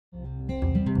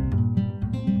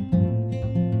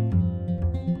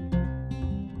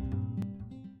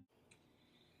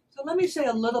me say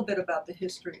a little bit about the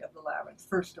history of the labyrinth,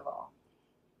 first of all.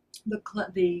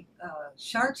 The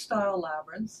Chartres-style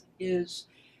labyrinth is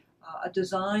a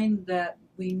design that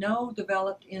we know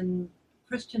developed in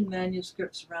Christian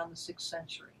manuscripts around the 6th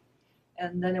century.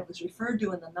 And then it was referred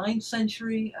to in the 9th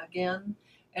century again,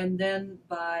 and then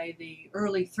by the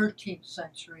early 13th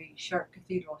century, Chartres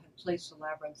Cathedral had placed the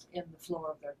labyrinth in the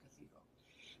floor of their cathedral.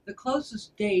 The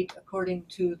closest date, according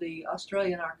to the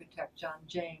Australian architect John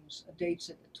James, dates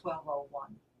it at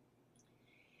 1201.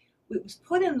 It was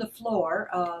put in the floor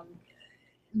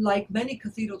like many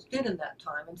cathedrals did in that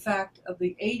time. In fact, of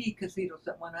the 80 cathedrals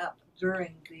that went up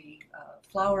during the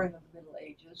flowering of the Middle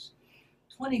Ages,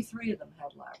 23 of them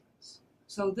had labyrinths.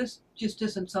 So this just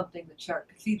isn't something that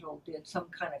Chartres Cathedral did, some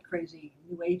kind of crazy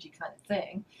New Agey kind of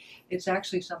thing. It's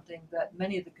actually something that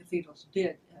many of the cathedrals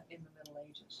did in the Middle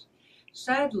Ages.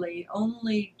 Sadly,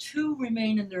 only 2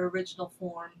 remain in their original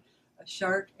form,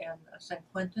 Chartres and Saint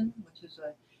Quentin, which is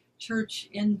a church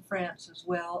in France as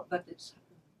well, but it's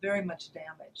very much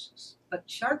damaged. But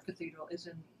Chartres Cathedral is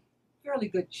in fairly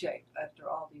good shape after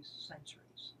all these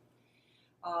centuries.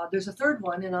 There's a third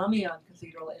one in Amiens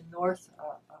Cathedral in north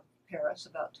of Paris,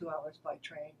 about 2 hours by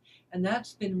train, and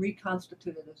that's been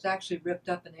reconstituted. It was actually ripped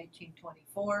up in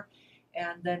 1824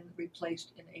 and then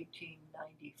replaced in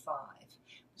 1895.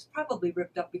 It was probably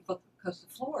ripped up because the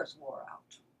floors wore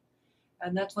out.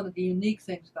 And that's one of the unique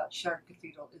things about Chartres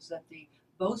Cathedral, is that the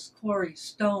Beauce Quarry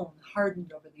stone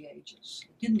hardened over the ages.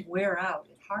 It didn't wear out,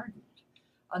 it hardened,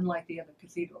 unlike the other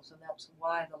cathedrals, and that's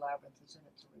why the labyrinth is in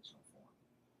its original form.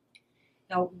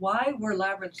 Now, why were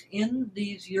labyrinths in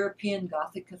these European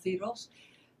Gothic cathedrals?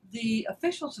 The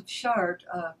officials of Chartres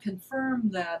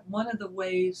confirmed that one of the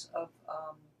ways of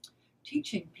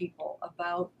teaching people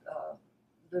about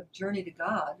the journey to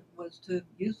God was to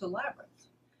use the labyrinth.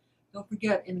 Don't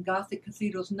forget, in Gothic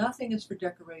cathedrals, nothing is for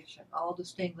decoration. All the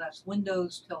stained glass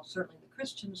windows tell certainly the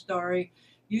Christian story,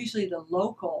 usually the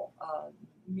local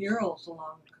murals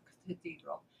along the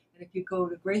cathedral. And if you go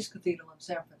to Grace Cathedral in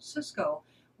San Francisco,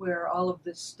 where all of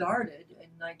this started in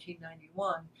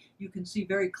 1991, you can see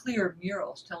very clear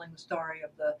murals telling the story of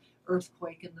the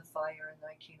earthquake and the fire in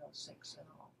 1906 and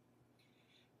all.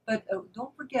 But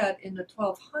don't forget, in the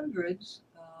 1200s,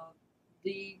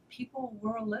 the people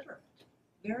were illiterate.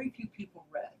 Very few people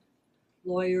read.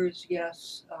 Lawyers,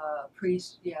 yes,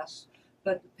 priests, yes,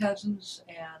 but peasants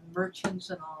and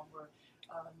merchants and all were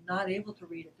not able to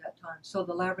read at that time. So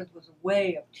the labyrinth was a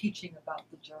way of teaching about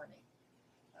the journey.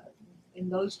 In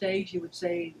those days, you would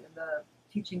say the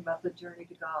teaching about the journey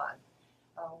to God.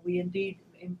 We indeed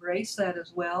embrace that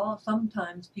as well.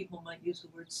 Sometimes people might use the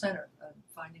word center,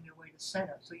 finding their way to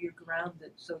center. So you're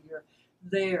grounded, so you're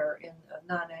there in a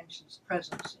non-anxious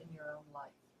presence in